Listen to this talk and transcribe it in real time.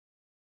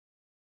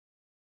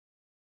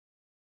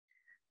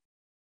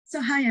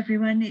So hi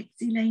everyone,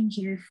 it's Elaine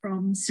here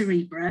from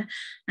Cerebra,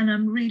 and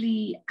I'm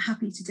really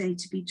happy today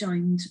to be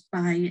joined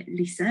by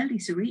Lisa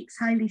Reakes.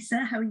 Hi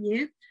Lisa, how are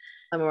you?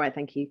 I'm all right,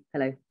 thank you.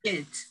 Hello.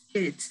 Good,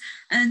 good.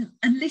 And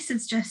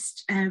Lisa's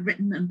just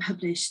written and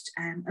published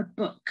a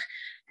book.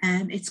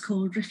 It's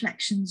called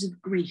Reflections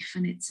of Grief,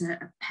 and it's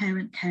a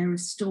parent-carer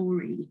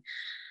story.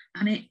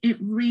 And it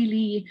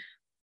really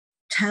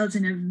tells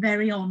in a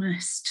very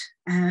honest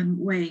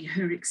way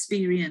her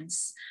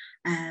experience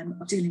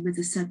of dealing with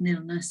the sudden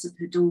illness of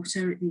her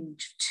daughter at the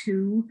age of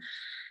 2,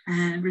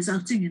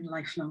 resulting in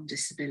lifelong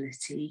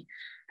disability.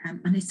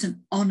 And it's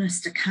an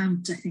honest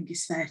account, I think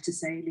is fair to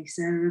say,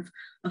 Lisa,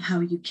 of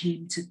how you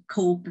came to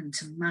cope and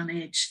to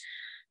manage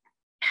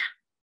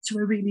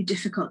through a really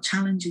difficult,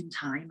 challenging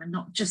time, and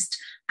not just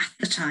at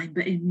the time,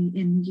 but in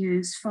the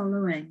years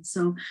following.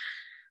 So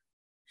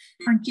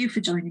thank you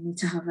for joining me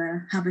to have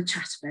a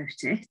chat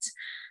about it.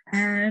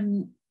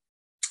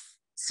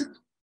 So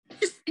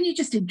can you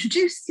just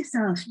introduce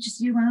yourself, just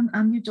you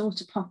and your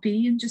daughter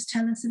Poppy, and just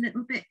tell us a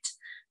little bit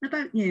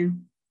about you?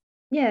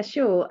 Yeah,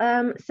 sure.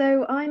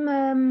 So I'm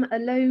a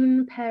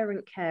lone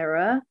parent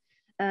carer.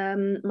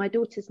 My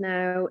daughter's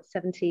now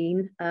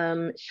 17.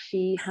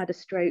 She had a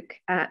stroke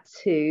at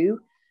 2.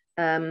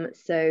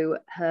 So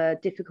her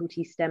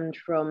difficulty stemmed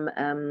from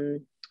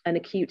an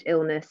acute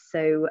illness,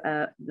 so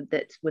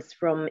that was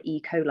from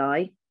E.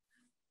 coli,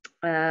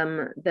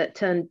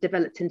 that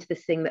developed into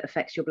this thing that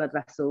affects your blood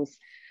vessels.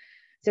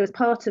 So as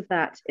part of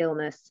that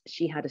illness,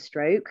 she had a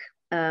stroke.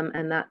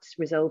 And that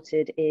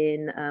resulted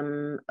in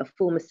a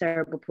form of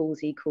cerebral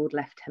palsy called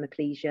left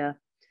hemiplegia.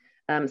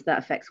 So that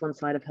affects one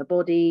side of her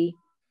body.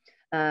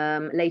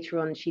 Later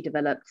on, she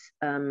developed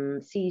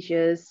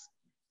seizures.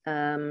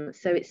 So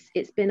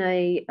it's been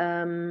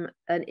an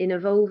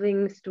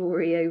evolving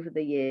story over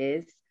the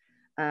years.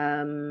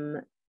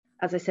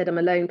 As I said, I'm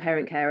a lone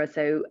parent carer,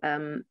 so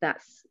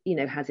that's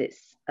has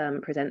its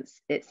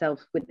presents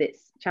itself with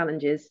its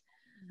challenges.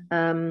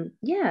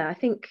 Yeah, I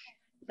think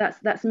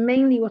that's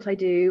mainly what I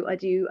do. I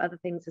do other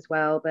things as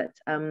well, but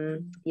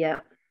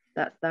yeah,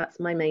 that's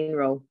my main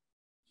role.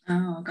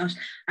 Oh gosh,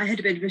 I had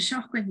a bit of a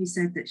shock when you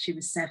said that she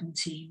was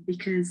 17,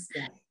 because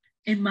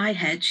in my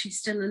head she's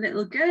still a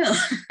little girl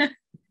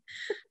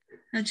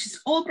and she's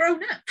all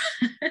grown up.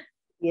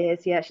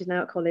 Yes, yeah, she's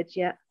now at college.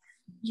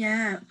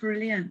 Yeah,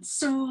 brilliant.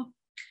 So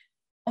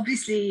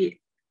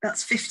obviously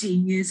that's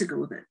 15 years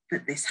ago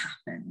that this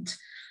happened.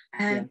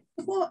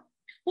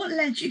 What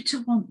led you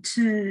to want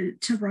to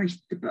write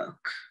the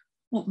book?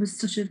 What was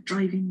sort of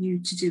driving you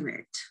to do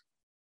it?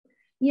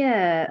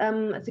 Yeah,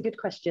 that's a good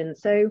question.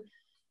 So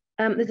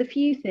there's a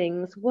few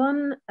things.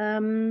 One,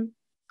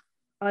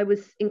 I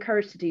was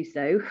encouraged to do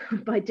so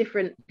by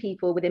different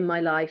people within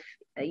my life.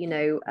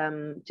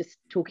 Just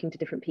talking to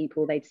different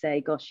people, they'd say,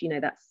 "Gosh,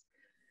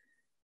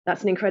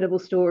 that's an incredible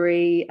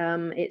story.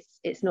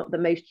 It's not the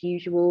most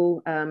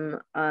usual.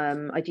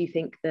 I do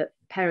think that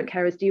parent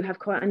carers do have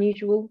quite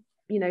unusual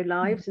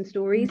lives and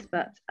stories,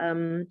 but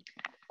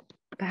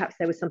perhaps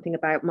there was something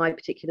about my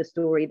particular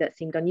story that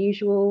seemed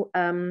unusual.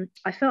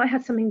 I felt I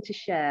had something to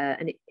share,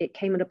 and it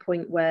came at a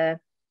point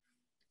where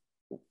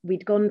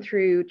we'd gone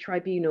through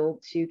tribunal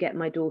to get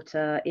my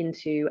daughter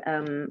into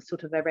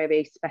sort of a very,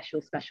 very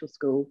special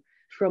school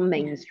from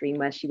mainstream,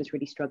 where she was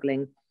really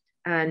struggling,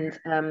 and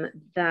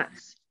that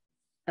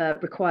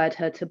required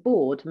her to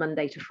board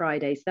Monday to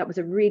Friday. So that was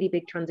a really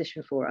big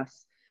transition for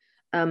us.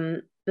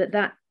 But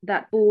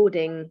that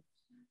boarding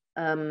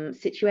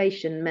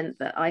situation meant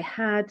that I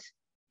had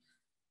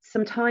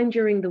some time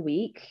during the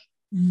week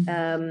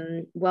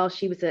while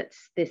she was at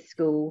this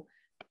school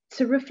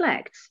to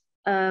reflect.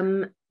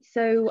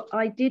 So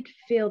I did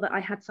feel that I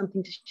had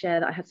something to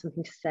share, that I had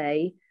something to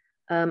say.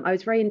 I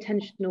was very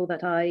intentional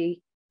that I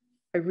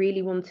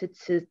really wanted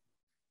to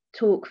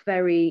talk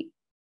very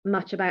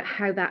much about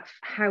how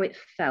it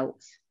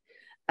felt.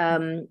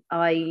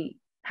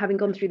 Having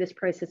gone through this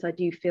process, I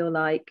do feel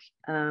like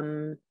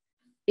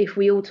if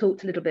we all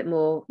talked a little bit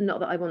more, not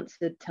that I want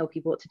to tell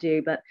people what to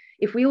do, but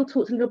if we all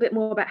talked a little bit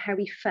more about how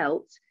we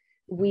felt,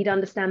 we'd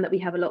understand that we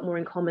have a lot more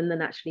in common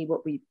than actually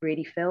what we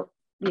really felt,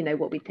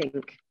 what we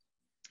think.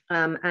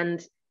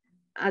 And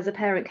as a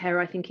parent carer,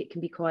 I think it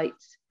can be quite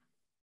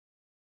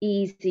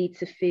easy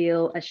to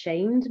feel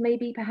ashamed,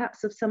 maybe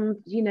perhaps of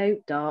some,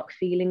 dark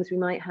feelings we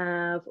might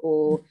have,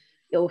 or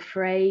you're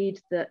afraid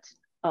that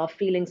our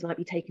feelings might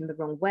be taken the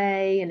wrong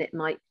way and it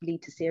might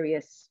lead to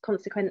serious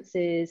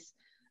consequences.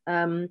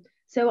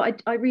 So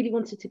I really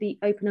wanted to be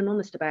open and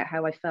honest about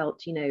how I felt,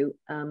 to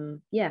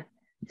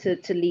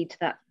lead to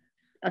that,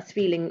 us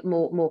feeling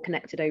more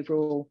connected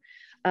overall.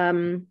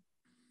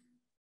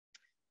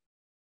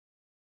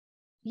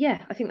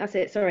 Yeah, I think that's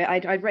it. Sorry,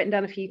 I'd written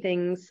down a few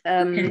things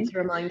to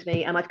remind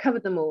me, and I've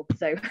covered them all.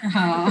 So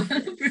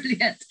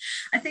brilliant.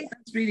 I think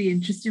that's really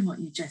interesting what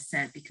you just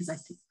said, because I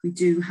think we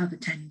do have a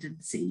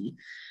tendency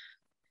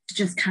to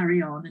just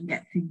carry on and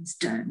get things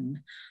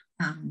done,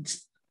 and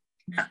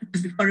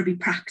because we've got to be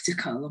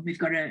practical, and we've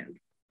got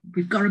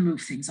to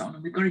move things on,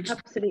 and we've got to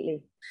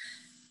absolutely.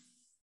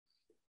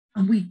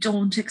 And we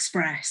don't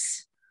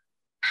express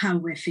how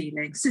we're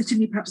feeling,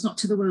 certainly perhaps not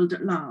to the world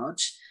at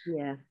large.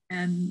 Yeah.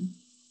 And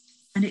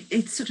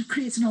it sort of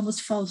creates an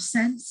almost false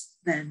sense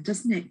then,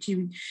 doesn't it?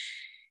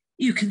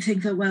 You can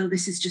think that, well,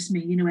 this is just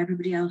me,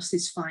 everybody else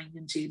is fine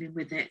and dealing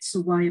with it, so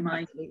why am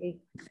I doing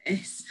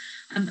this?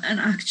 And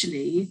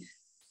actually,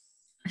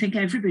 I think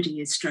everybody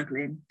is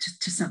struggling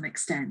to some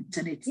extent,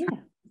 and it's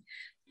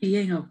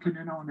being open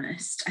and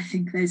honest. I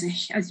think there's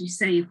as you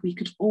say, if we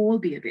could all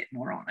be a bit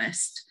more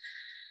honest,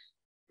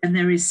 and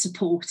there is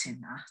support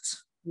in that.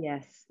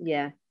 Yes,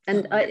 yeah.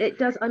 And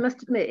I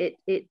must admit,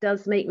 it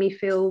does make me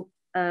feel,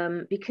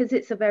 because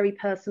it's a very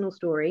personal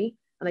story,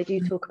 and I do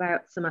talk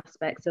about some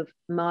aspects of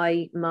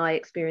my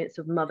experience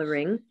of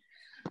mothering,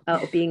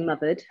 or being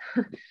mothered,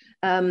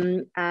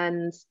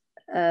 and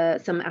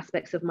some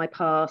aspects of my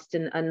past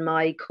and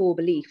my core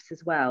beliefs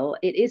as well.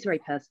 It is very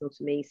personal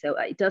to me, so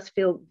it does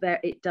feel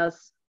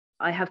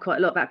I have quite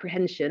a lot of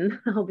apprehension,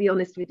 I'll be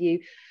honest with you,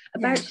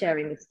 about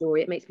sharing this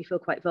story. It makes me feel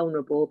quite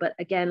vulnerable, but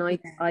again,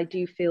 I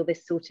do feel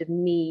this sort of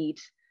need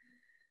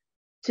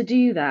to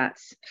do that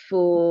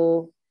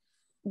for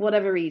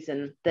whatever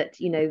reason, that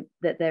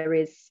that there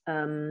is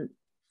a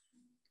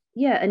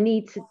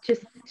need to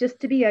just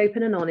to be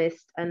open and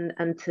honest,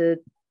 and to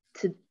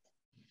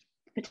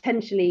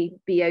potentially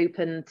be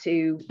open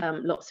to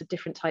lots of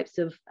different types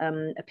of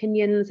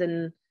opinions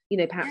and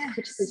perhaps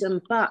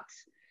criticism,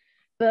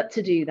 but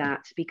to do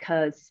that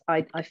because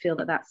I feel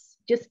that that's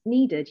just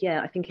needed.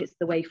 I think it's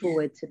the way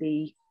forward to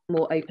be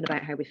more open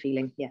about how we're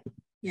feeling.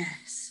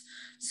 Yes.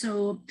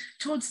 So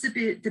towards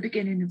the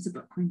beginning of the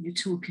book, when you're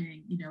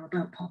talking,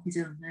 about Poppy's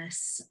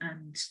illness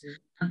and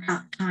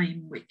that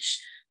time,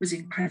 which was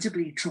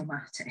incredibly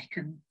traumatic,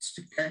 and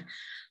sort of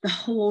the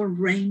whole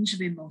range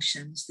of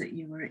emotions that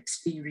you were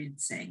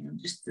experiencing,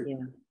 and just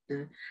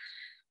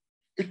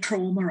the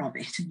trauma of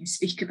it, and you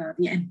speak about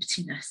the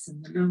emptiness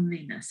and the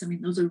loneliness. I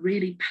mean, those are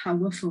really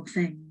powerful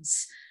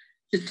things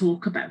to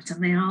talk about,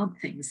 and they aren't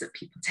things that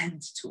people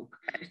tend to talk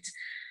about.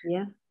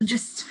 And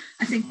just,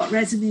 I think what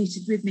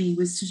resonated with me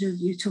was sort of,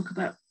 you talk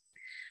about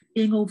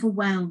being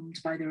overwhelmed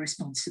by the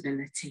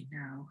responsibility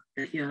now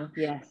that your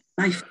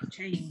life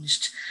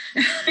changed,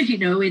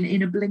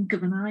 in a blink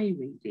of an eye,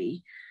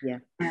 really.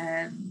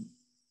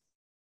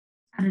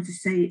 And as I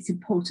say, it's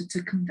important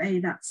to convey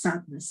that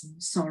sadness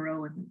and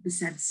sorrow and the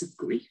sense of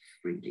grief,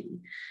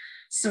 really.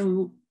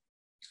 So,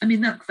 I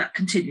mean, that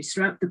continues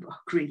throughout the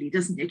book, really,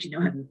 doesn't it?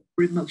 Have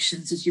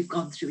emotions as you've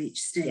gone through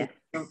each stage.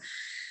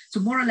 So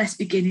more or less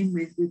beginning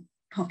with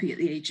Poppy at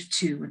the age of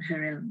 2 and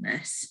her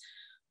illness.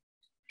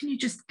 Can you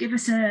just give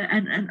us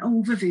an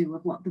overview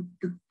of what the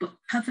book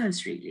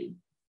covers, really?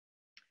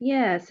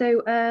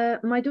 So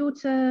my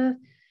daughter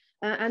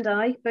and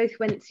I both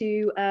went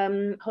to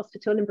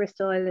hospital in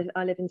Bristol.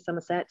 I live in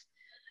Somerset.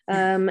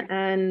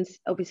 And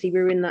obviously we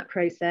were in that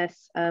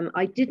process.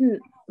 I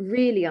didn't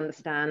really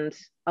understand,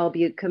 I'll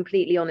be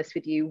completely honest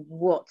with you,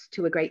 what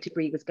to a great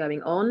degree was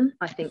going on.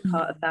 I think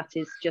part of that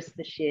is just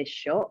the sheer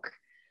shock.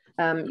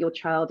 Your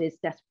child is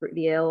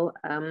desperately ill.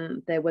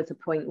 There was a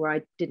point where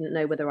I didn't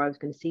know whether I was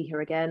going to see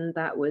her again.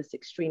 That was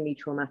extremely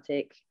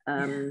traumatic.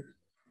 And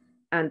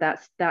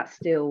that's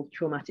still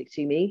traumatic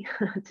to me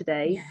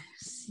today.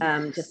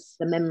 Just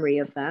the memory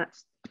of that.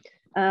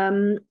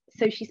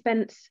 So she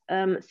spent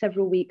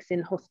several weeks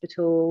in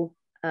hospital,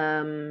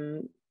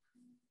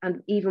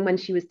 and even when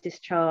she was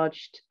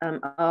discharged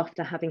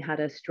after having had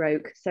her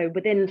stroke, so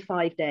within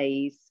 5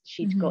 days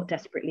she'd got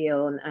desperately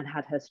ill and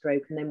had her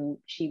stroke, and then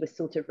she was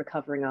sort of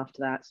recovering after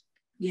that.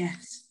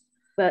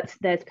 But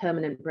there's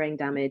permanent brain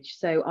damage,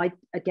 so I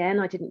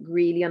didn't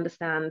really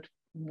understand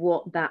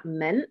what that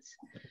meant,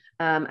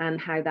 and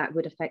how that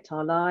would affect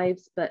our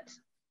lives, but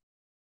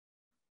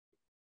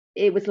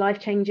it was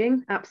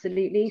life-changing,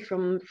 absolutely,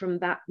 from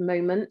that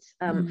moment,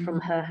 from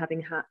her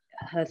having had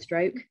her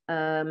stroke,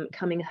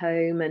 coming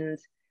home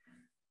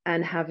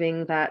and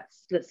having that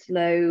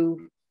slow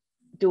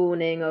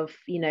dawning of,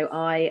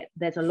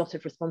 there's a lot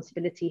of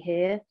responsibility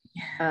here.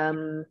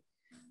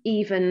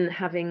 Even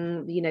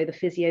having, the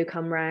physio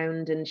come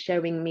round and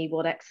showing me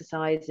what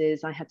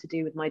exercises I had to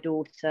do with my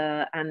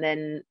daughter, and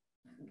then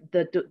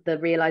the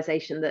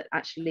realization that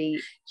actually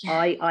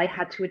I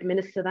had to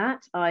administer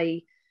that.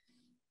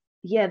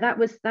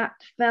 That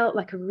felt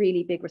like a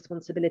really big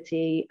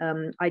responsibility.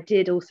 I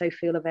did also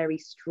feel a very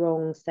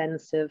strong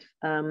sense of,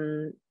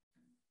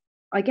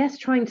 I guess,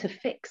 trying to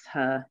fix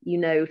her,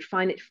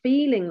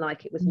 feeling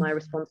like it was my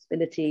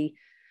responsibility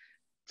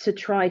to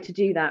try to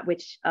do that,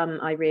 which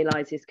I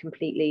realize is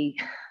completely,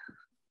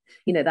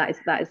 that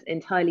is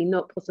entirely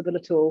not possible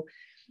at all.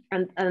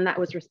 And that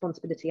was a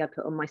responsibility I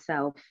put on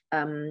myself,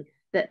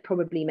 that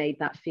probably made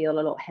that feel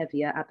a lot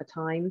heavier at the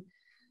time.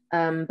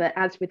 But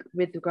as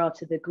with regard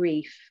to the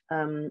grief,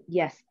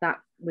 yes, that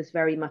was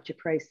very much a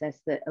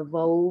process that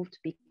evolved,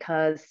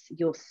 because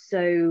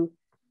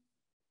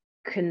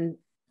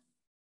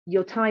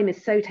your time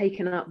is so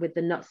taken up with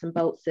the nuts and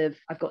bolts of,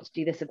 I've got to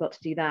do this, I've got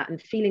to do that,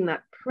 and feeling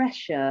that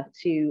pressure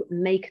to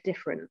make a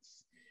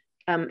difference,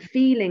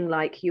 feeling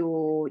like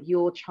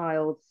your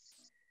child's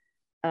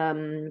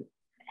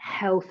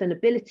health and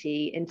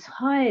ability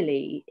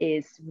entirely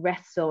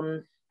rests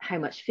on how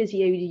much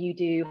physio you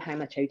do, how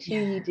much OT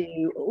you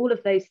do, all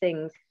of those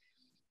things,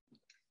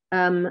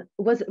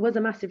 was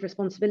a massive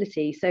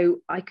responsibility. So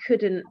I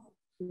couldn't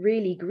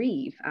really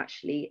grieve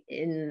actually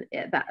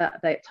at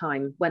that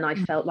time, when I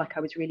felt like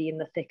I was really in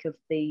the thick of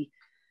the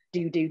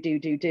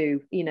do,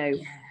 you know.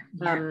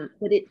 But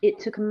it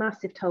took a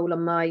massive toll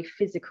on my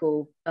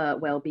physical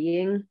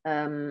well-being.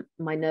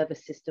 My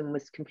nervous system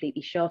was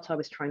completely shot. I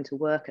was trying to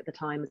work at the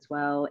time as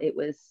well. It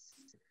was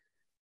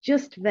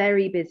just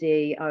very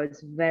busy. I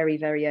was very,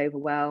 very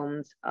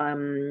overwhelmed,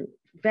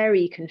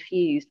 very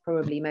confused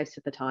probably most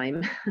of the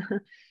time.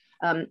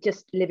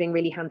 Just living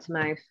really hand to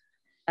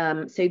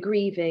mouth. So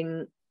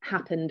grieving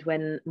happened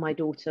when my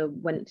daughter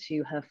went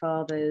to her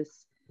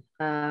father's.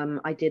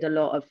 I did an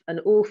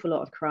awful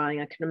lot of crying.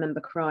 I can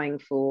remember crying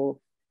for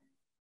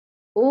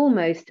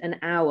almost an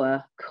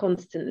hour,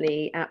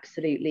 constantly,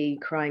 absolutely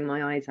crying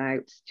my eyes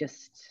out,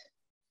 just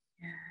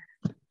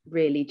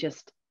really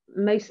just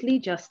mostly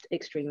just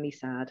extremely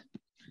sad.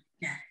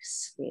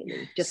 Yes.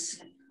 Really,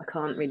 just I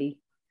can't really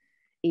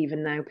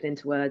even now put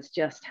into words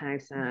just how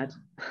sad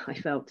I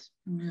felt.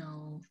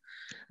 No.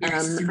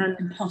 Yes, and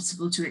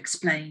impossible to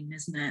explain,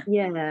 isn't it?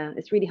 Yeah,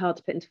 it's really hard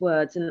to put into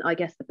words, and I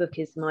guess the book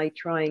is my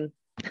trying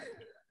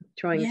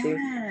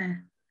to.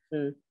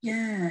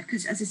 Yeah,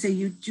 because as I say,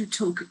 you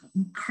talk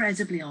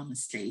incredibly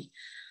honestly.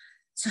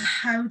 So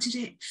how did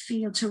it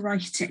feel to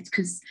write it?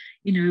 Because,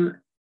 you know,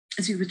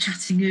 as we were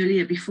chatting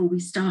earlier before we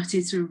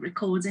started sort of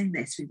recording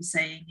this, we were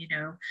saying, you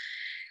know,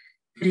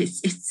 that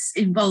it's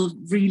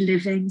involved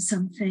reliving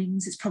some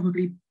things. It's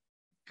probably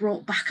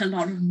brought back a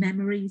lot of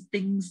memories,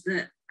 things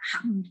that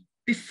happened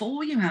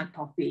before you had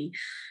Poppy.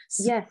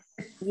 So,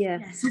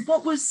 yes. So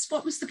what was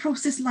the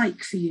process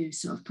like for you,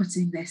 sort of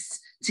putting this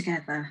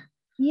together?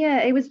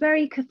 Yeah, it was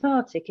very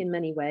cathartic in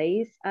many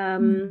ways.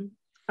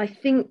 I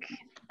think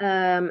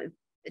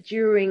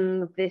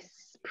during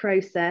this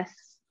process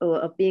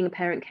of being a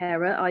parent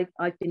carer,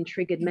 I've been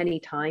triggered many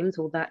times,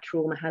 or that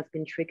trauma has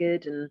been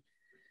triggered,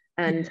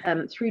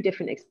 and through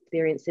different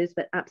experiences.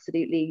 But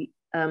absolutely,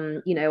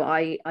 you know,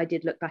 I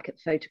did look back at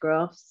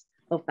photographs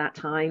of that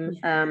time,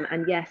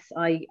 and yes,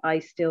 I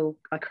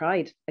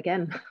cried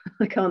again.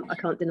 I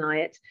can't deny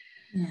it.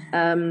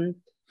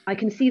 I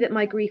can see that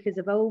my grief is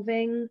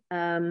evolving.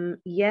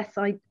 Yes,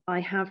 I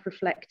have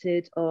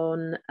reflected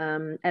on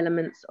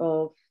elements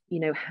of, you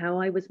know, how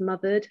I was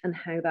mothered and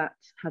how that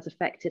has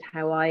affected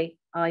how I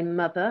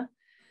mother.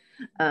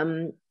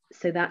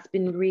 So that's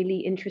been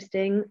really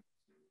interesting.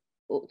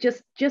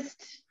 Just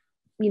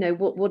you know,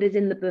 what is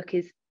in the book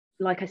is,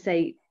 like I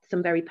say,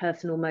 some very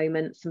personal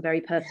moments, some very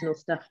personal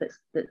stuff that's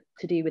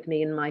to do with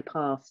me in my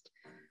past.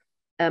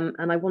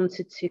 And I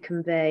wanted to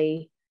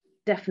convey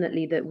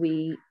definitely that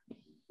we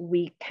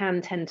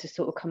can tend to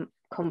sort of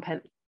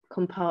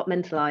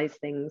compartmentalize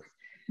things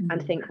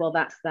and think, well,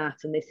 that's that,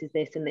 and this is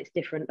this, and it's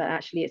different, but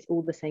actually it's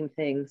all the same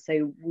thing.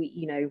 So we,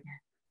 you know,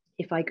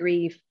 if I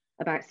grieve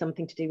about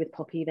something to do with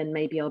Poppy, then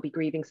maybe I'll be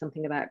grieving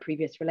something about a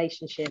previous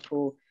relationship,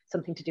 or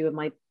something to do with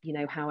my, you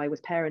know, how I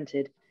was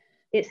parented.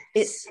 It's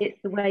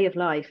the way of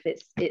life.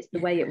 It's the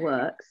way it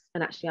works.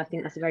 And actually, I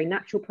think that's a very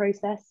natural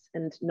process,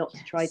 and not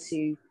to try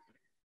to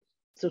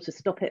sort of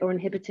stop it or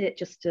inhibit it,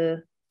 just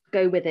to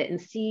go with it and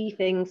see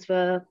things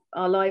for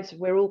our lives.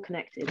 We're all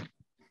connected.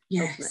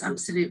 Yes, ultimately.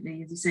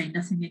 Absolutely. As you say,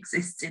 nothing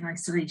exists in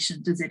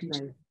isolation, does it?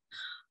 No.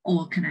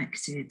 All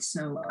connected.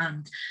 So,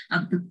 and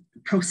the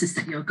process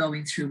that you're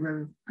going through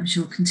will, I'm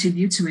sure,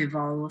 continue to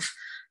evolve.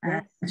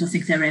 I don't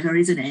think there ever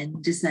is an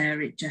end, is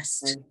there? It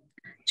just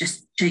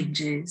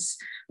changes.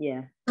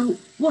 Yeah. So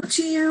what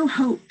do you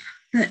hope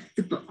that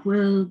the book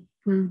will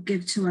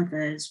give to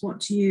others?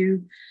 What's your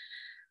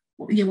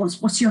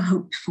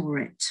hope for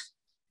it?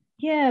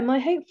 Yeah, my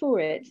hope for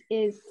it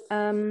is,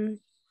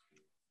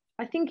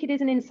 I think it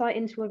is an insight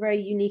into a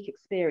very unique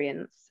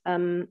experience.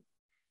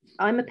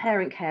 I'm a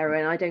parent carer,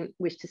 and I don't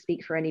wish to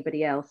speak for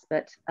anybody else,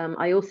 but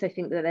I also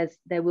think that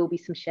there will be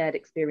some shared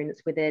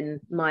experience within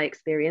my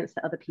experience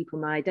that other people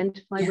may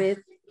identify with,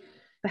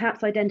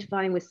 perhaps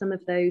identifying with some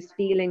of those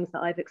feelings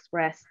that I've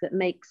expressed, that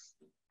makes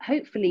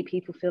hopefully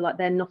people feel like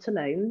they're not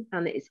alone,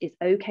 and it's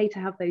okay to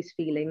have those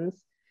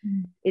feelings.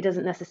 It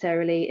doesn't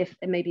necessarily, if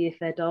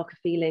they're darker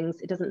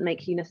feelings, it doesn't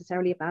make you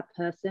necessarily a bad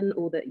person,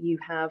 or that you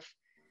have,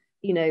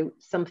 you know,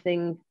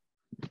 something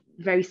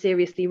very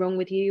seriously wrong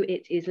with you.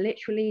 It is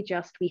literally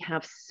just, we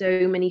have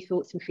so many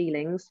thoughts and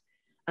feelings,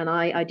 and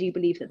I do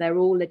believe that they're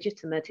all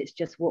legitimate. It's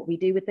just what we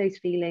do with those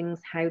feelings,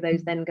 how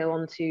those then go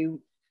on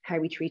to how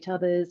we treat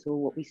others, or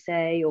what we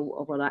say,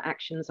 or what our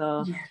actions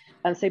are.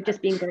 And so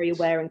just being very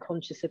aware and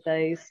conscious of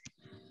those.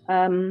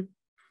 As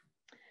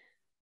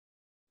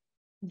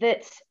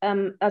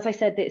I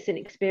said, it's an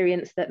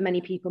experience that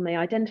many people may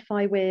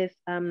identify with.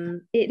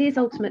 It is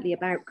ultimately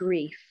about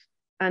grief.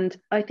 And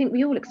I think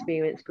we all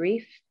experience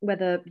grief,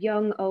 whether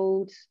young,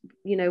 old,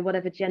 you know,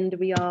 whatever gender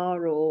we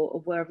are, or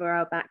wherever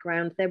our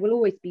background. There will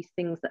always be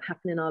things that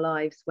happen in our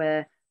lives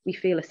where we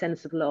feel a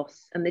sense of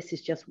loss. And this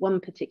is just one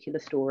particular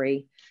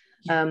story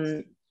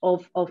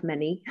of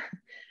many.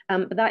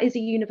 But that is a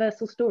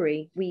universal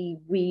story.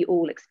 We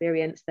all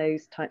experience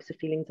those types of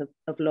feelings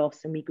of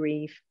loss, and we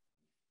grieve.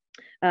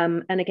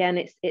 And again,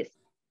 it's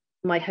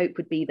my hope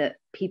would be that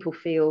people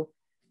feel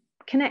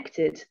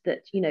connected,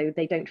 that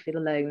they don't feel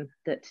alone,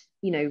 that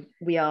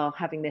we are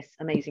having this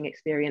amazing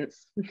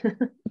experience.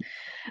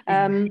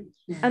 And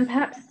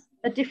perhaps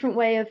a different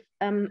way of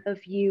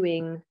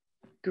viewing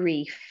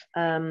grief.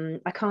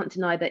 I can't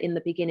deny that in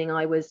the beginning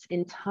I was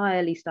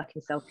entirely stuck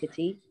in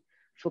self-pity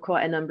for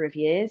quite a number of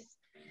years,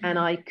 and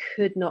I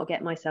could not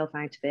get myself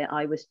out of it.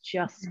 I was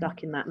just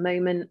stuck in that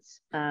moment.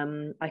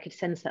 I could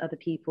sense that other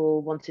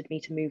people wanted me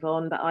to move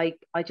on, but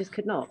I just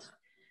could not.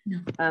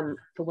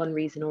 For one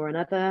reason or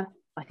another.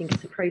 I think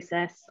it's a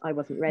process. I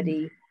wasn't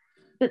ready,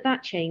 but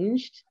that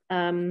changed.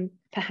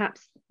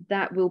 Perhaps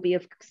that will be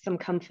of some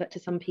comfort to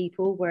some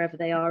people wherever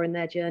they are in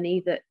their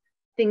journey, that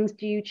things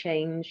do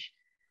change.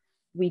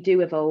 We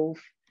do evolve.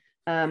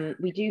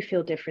 We do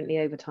feel differently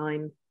over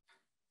time.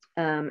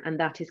 And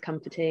that is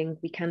comforting.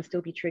 We can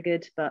still be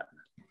triggered, but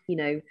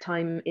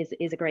time is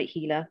a great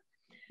healer.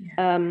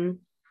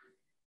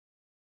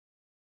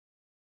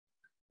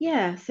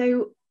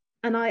 So,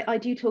 and I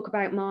do talk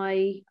about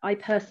I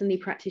personally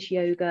practice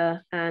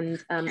yoga,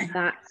 and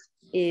that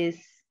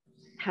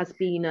has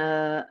been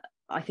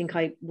I think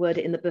I word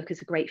it in the book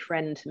as a great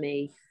friend to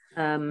me.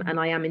 And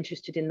I am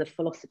interested in the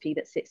philosophy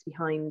that sits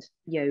behind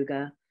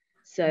yoga.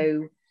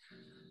 So,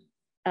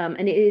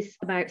 and it is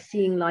about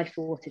seeing life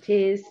for what it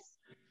is.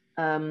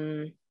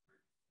 And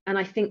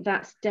I think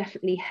that's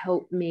definitely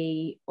helped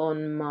me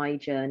on my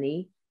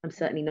journey. I'm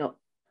certainly not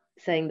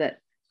saying that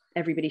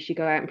everybody should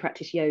go out and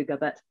practice yoga,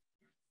 but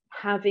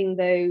having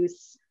a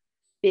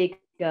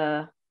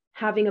bigger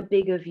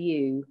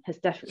view has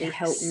definitely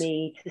helped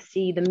me to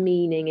see the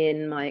meaning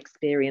in my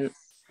experience,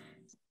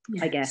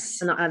 I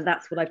guess. And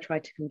that's what I've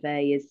tried to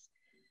convey is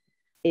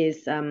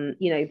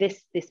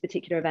this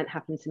particular event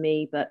happened to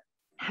me, but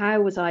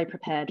how was I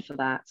prepared for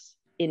that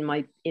in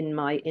my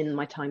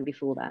time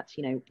before that?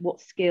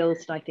 What skills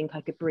did I think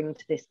I could bring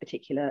to this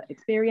particular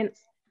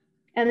experience?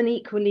 And then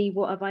equally,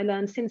 what have I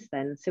learned since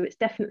then? So it's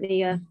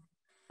definitely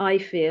I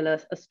feel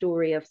a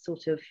story of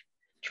sort of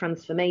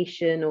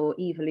transformation or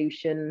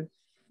evolution.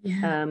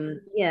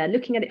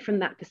 Looking at it from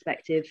that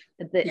perspective,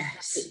 that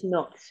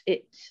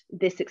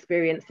this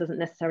experience doesn't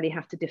necessarily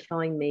have to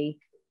define me,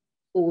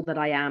 all that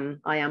I am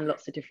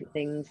lots of different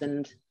things,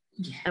 and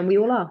we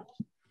all are.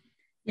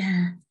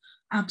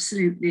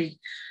 Absolutely.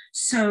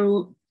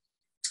 So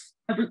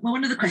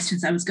one of the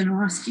questions I was going to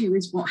ask you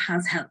is what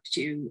has helped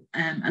you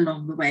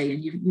along the way,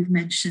 and you've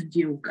mentioned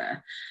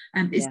yoga.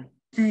 Is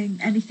there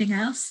anything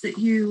else that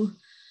you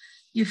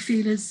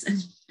feel has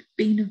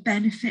been of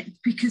benefit?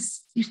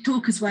 Because you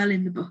talk as well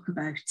in the book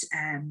about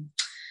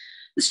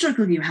the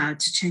struggle you had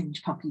to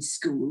change Poppy's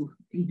school,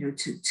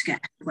 to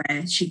get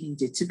where she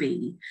needed to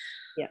be.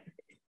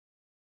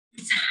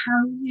 It's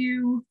how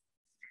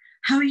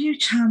you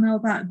channel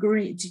that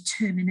great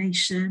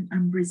determination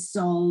and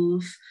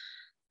resolve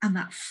and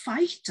that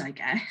fight, I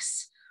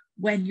guess,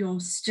 when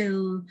you're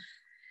still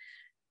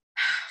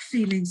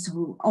feeling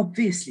so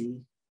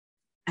obviously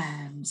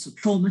so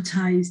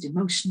traumatized,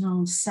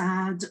 emotional,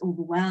 sad,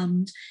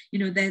 overwhelmed.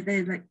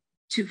 They're like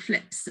two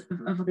flips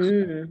of a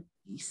coin.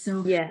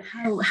 So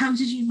how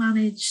did you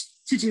manage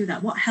to do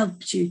that? What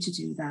helped you to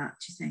do that,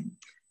 do you think?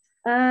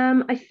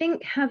 I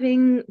think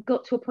having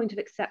got to a point of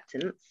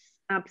acceptance,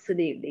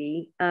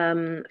 absolutely,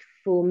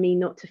 for me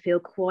not to feel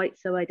quite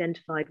so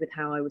identified with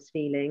how I was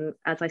feeling.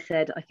 As I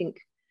said, I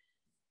think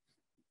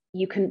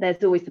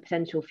there's always the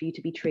potential for you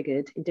to be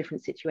triggered in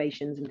different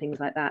situations and things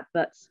like that,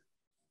 but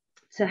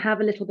to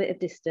have a little bit of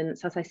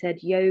distance, as I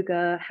said,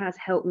 yoga has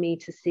helped me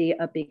to see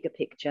a bigger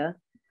picture,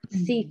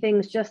 see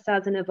things just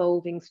as an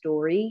evolving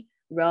story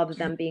rather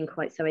than being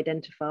quite so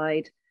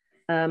identified.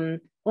 On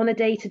a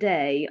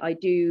day-to-day,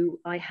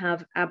 I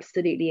have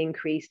absolutely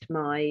increased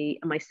my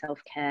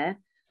self-care.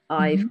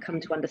 I've come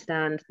to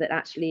understand that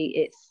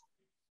actually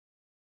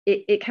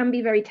it can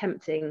be very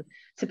tempting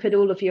to put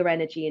all of your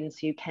energy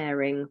into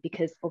caring,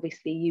 because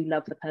obviously you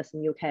love the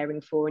person you're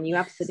caring for, and you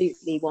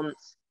absolutely want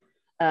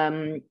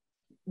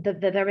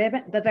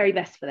the very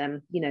best for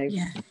them,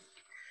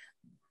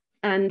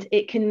 and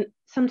it can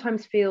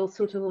sometimes feel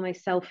sort of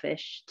almost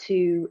selfish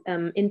to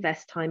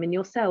invest time in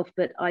yourself.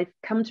 But I've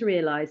come to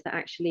realize that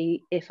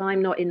actually, if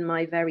I'm not in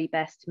my very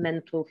best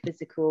mental,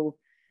 physical,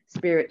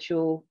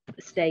 spiritual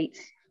state,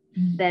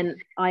 then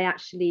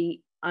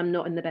I'm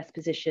not in the best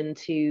position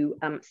to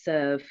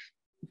serve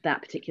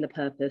that particular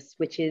purpose,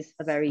 which is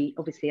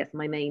obviously that's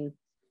my main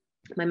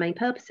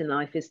purpose in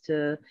life, is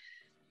to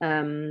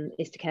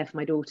care for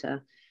my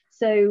daughter.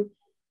 So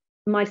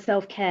my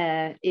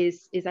self-care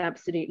is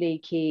absolutely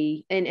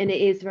key, and it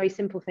is very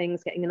simple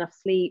things: getting enough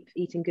sleep,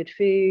 eating good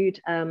food.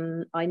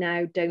 I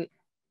now don't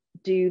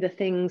do the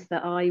things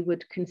that I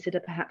would consider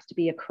perhaps to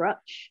be a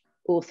crutch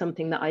or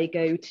something that I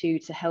go to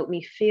help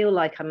me feel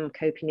like I'm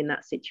coping in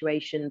that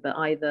situation, but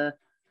either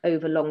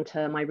over long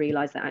term I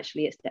realize that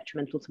actually it's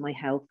detrimental to my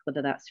health,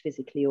 whether that's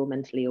physically or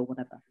mentally or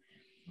whatever.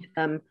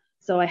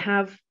 So I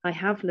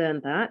have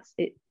learned that.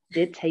 It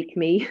did take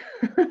me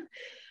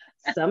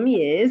some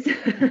years.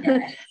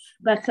 Yeah.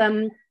 But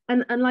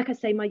and like I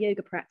say, my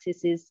yoga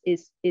practice is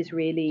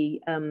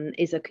really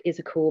is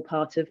a core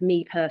part of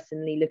me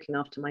personally looking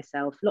after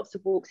myself. Lots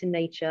of walks in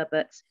nature,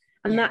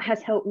 and that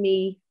has helped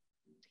me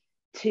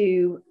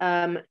to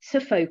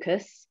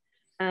focus,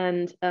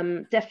 and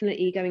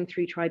definitely going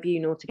through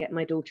tribunal to get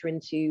my daughter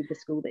into the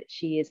school that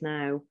she is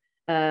now.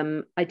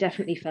 I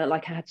definitely felt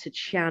like I had to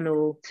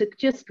channel, to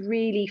just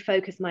really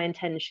focus my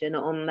intention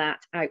on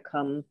that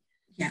outcome.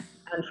 Yeah.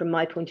 And from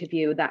my point of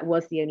view, that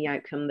was the only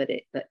outcome that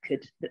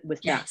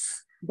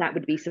that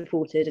would be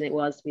supported, and it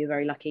was. We were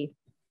very lucky.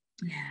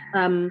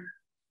 Yeah.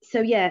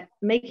 So yeah,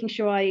 making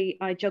sure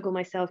I juggle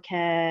my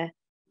self-care,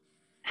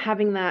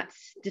 having that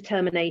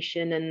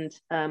determination,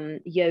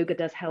 and yoga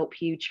does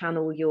help you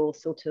channel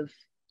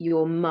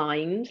your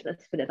mind,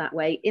 let's put it that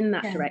way, in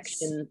that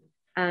direction.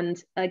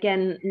 And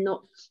again,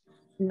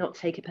 not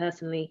take it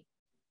personally.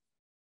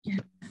 Yeah.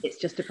 It's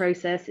just a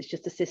process, it's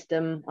just a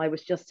system. I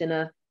was just in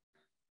a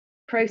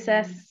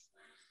process.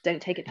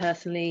 Don't take it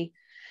personally.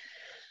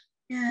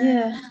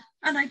 Yeah.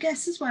 And I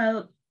guess as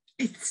well,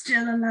 it's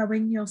still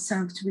allowing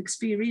yourself to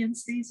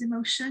experience these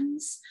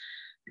emotions,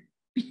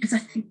 because I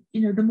think,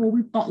 the more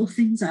we bottle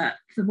things up,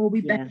 the more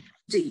we bury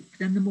deep,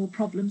 then the more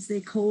problems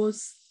they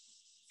cause,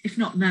 if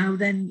not now,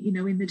 then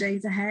in the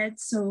days ahead.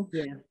 So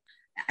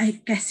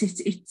I guess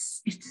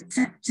it's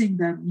accepting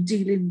them,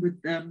 dealing with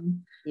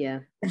them,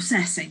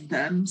 processing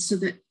them, so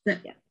that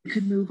we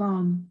can move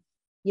on.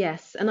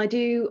 Yes, and I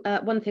do.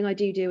 One thing I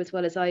do as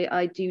well is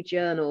I do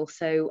journal.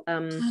 So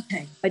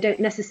I don't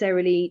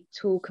necessarily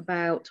talk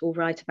about or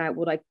write about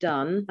what I've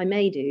done. I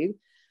may do,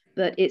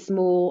 but it's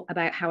more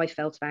about how I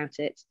felt about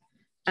it.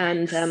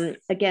 And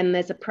again,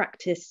 there's a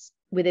practice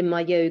within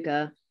my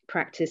yoga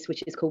practice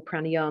which is called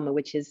pranayama,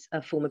 which is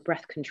a form of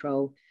breath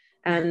control.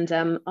 And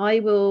I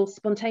will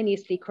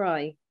spontaneously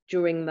cry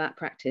during that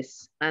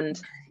practice, and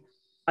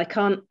I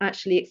can't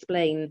actually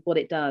explain what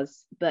it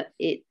does, but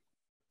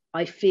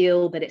I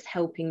feel that it's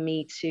helping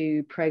me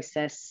to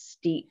process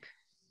deep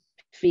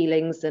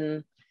feelings,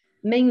 and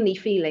mainly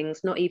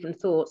feelings, not even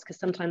thoughts, because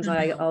sometimes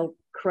I'll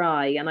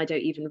cry and I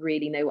don't even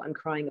really know what I'm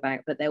crying about,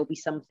 but there'll be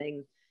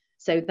something.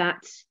 So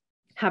that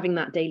having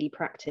that daily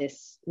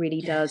practice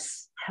really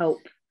does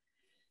help.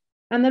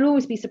 And there'll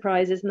always be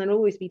surprises, and there'll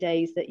always be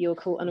days that you're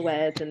caught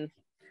unawares,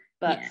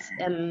 but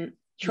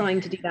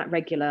trying to do that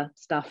regular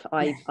stuff,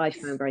 I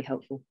found very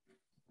helpful.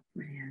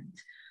 Brilliant.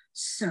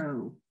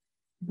 So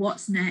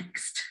what's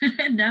next?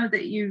 Now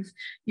that you've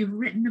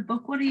written a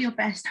book, what are your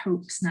best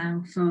hopes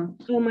now for?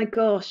 Oh my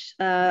gosh,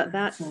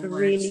 that's a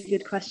really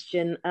good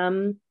question.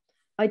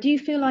 I do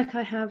feel like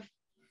I have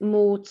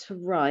more to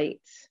write.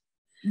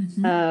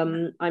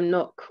 I'm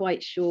not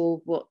quite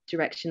sure what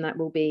direction that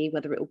will be,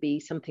 whether it will be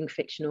something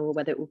fictional or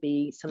whether it will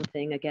be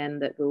something again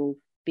that will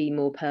be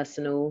more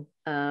personal.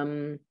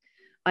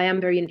 I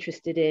am very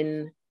interested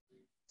in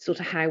sort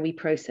of how we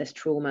process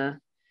trauma.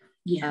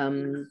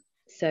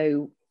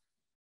 So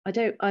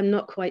I'm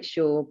not quite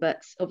sure,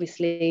 but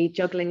obviously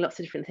juggling lots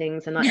of different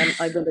things, and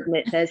I will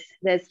admit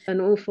there's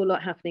an awful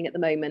lot happening at the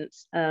moment,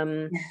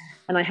 and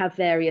I have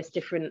various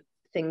different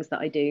things that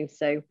I do.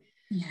 So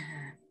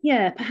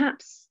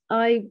perhaps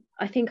I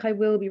think I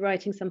will be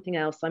writing something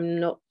else. I'm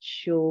not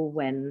sure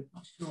when.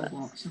 Not sure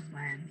what and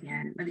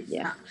when. But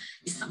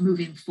it's that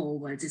moving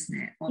forward, isn't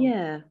it?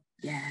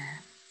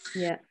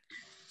 Yeah.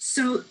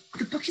 So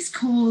the book is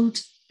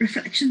called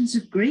Reflections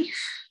of Grief,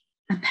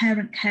 a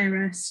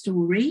parent-carer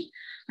story.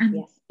 And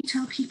can you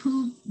tell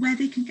people where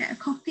they can get a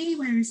copy?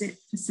 Where is it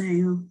for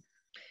sale?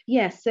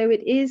 Yes, so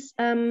it is,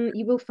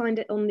 you will find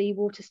it on the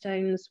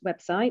Waterstones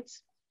website.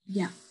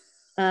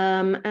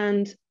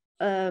 And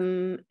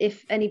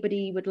if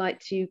anybody would like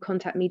to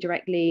contact me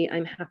directly,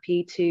 I'm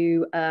happy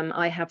to.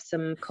 I have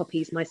some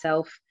copies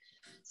myself.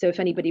 So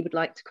if anybody would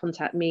like to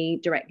contact me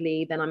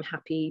directly, then I'm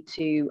happy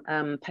to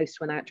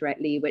post one out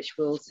directly, which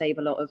will save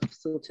a lot of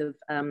sort of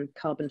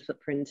carbon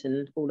footprint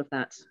and all of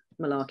that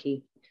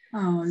malarkey.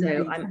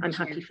 So I'm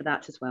happy for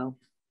that as well.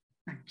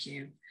 Thank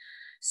you.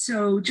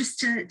 So just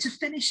to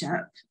finish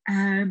up,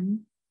 I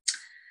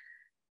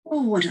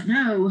don't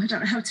know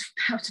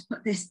how to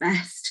put this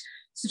best.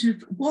 Sort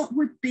of, what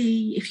would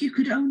be, if you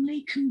could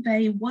only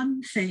convey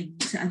one thing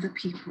to other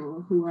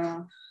people who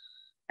are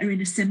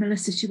in a similar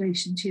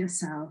situation to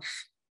yourself,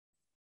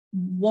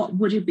 what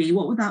would it be?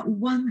 What would that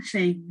one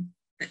thing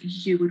that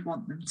you would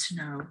want them to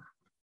know?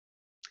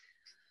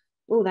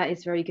 Oh, that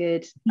is very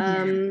good.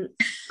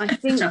 I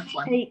think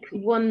take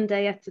one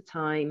day at a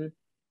time.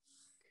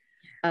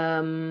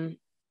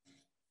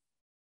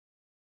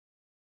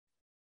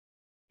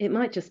 It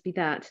might just be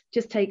that.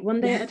 Just take one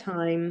day at a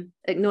time,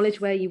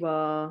 acknowledge where you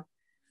are,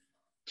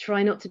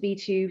 try not to be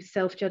too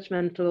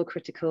self-judgmental or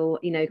critical,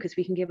 because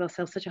we can give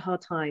ourselves such a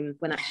hard time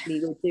when actually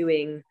we're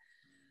doing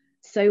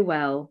so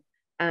well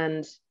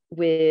and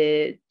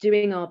we're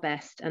doing our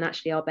best, and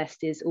actually our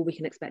best is all we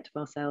can expect of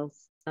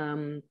ourselves.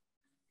 And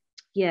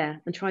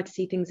try to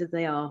see things as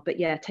they are. But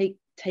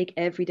take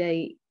every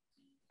day.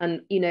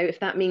 And if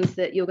that means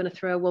that you're going to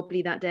throw a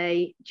wobbly that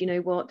day, do you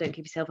know what? Don't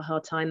give yourself a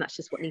hard time. That's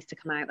just what needs to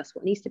come out. That's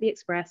what needs to be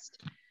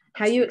expressed.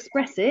 how you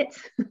express it.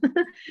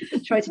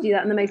 Try to do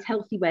that in the most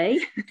healthy way.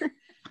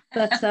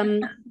 But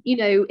you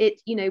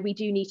know, we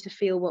do need to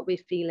feel what we're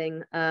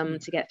feeling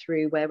to get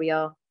through where we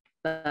are.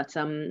 But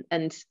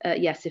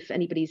yes, if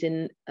anybody's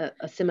in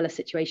a similar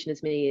situation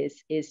as me,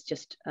 is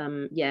just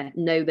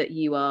know that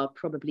you are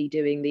probably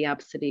doing the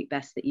absolute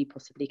best that you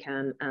possibly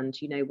can, and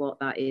you know what,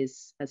 that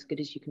is as good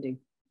as you can do.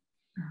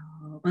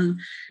 Oh, well,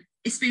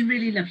 it's been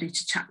really lovely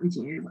to chat with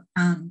you,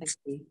 and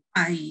you.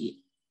 I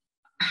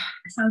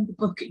found the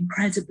book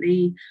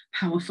incredibly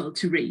powerful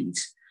to read.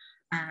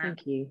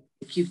 Thank you.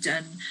 You've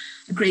done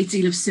a great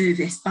deal of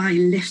service by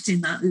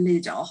lifting that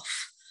lid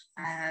off,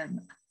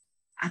 and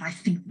I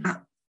think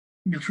that,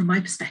 you know, from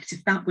my perspective,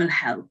 that will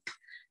help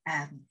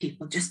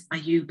people, just by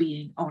you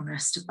being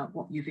honest about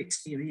what you've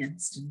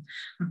experienced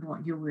and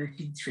what you're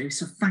working through.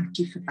 So thank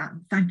you for that,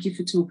 and thank you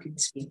for talking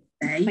to me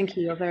today. Thank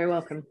you, you're very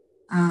welcome.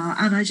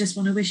 And I just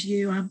want to wish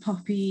you and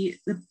Poppy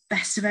the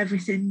best of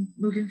everything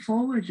moving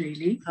forward,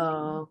 really.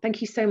 Oh,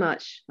 thank you so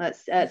much.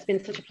 It's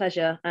been such a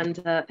pleasure, and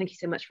thank you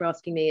so much for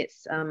asking me.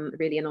 It's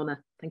really an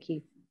honour. Thank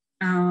you.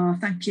 Oh,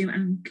 thank you,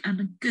 and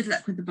good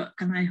luck with the book.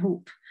 And I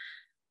hope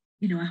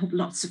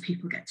lots of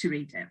people get to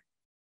read it.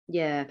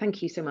 Yeah,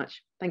 thank you so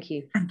much. Thank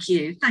you. Thank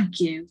you. Thank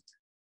you.